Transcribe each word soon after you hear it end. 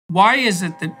Why is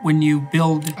it that when you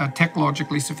build a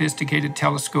technologically sophisticated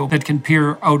telescope that can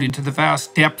peer out into the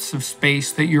vast depths of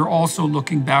space, that you're also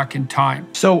looking back in time?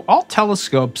 So all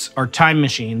telescopes are time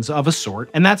machines of a sort,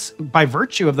 and that's by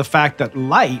virtue of the fact that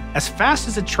light, as fast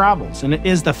as it travels, and it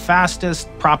is the fastest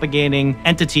propagating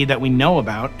entity that we know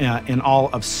about in all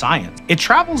of science, it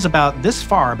travels about this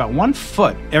far, about 1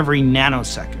 foot every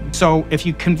nanosecond. So if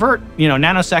you convert,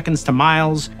 nanoseconds to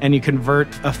miles, and you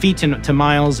convert feet to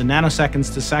miles and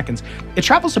nanoseconds to seconds, it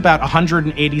travels about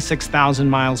 186,000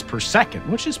 miles per second,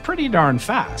 which is pretty darn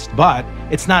fast, but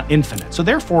it's not infinite. So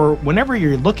therefore, whenever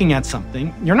you're looking at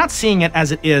something, you're not seeing it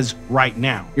as it is right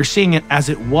now. You're seeing it as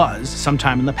it was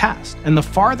sometime in the past. And the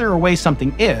farther away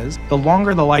something is, the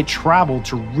longer the light traveled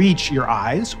to reach your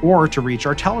eyes or to reach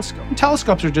our telescope. And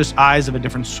telescopes are just eyes of a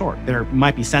different sort. They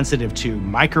might be sensitive to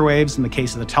microwaves in the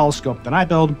case of the telescope that I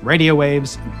build, radio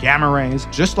waves, gamma rays.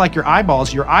 Just like your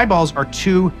eyeballs are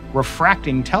two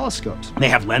refracting telescopes. They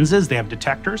have lenses, they have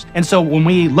detectors. And so when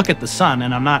we look at the sun,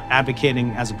 and I'm not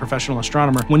advocating as a professional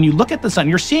astronomer, when you look at the sun,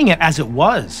 you're seeing it as it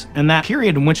was. And that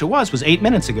period in which it was 8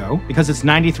 minutes ago, because it's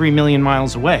 93 million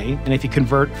miles away. And if you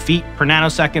convert feet per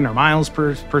nanosecond or miles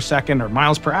per second or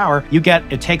miles per hour,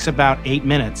 it takes about 8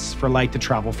 minutes for light to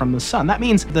travel from the sun. That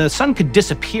means the sun could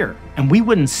disappear and we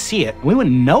wouldn't see it. We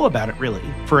wouldn't know about it really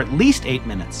for at least 8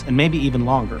 minutes and maybe even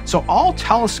longer. So all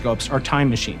telescopes are time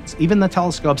machines, even the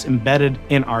telescopes embedded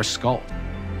in our skull.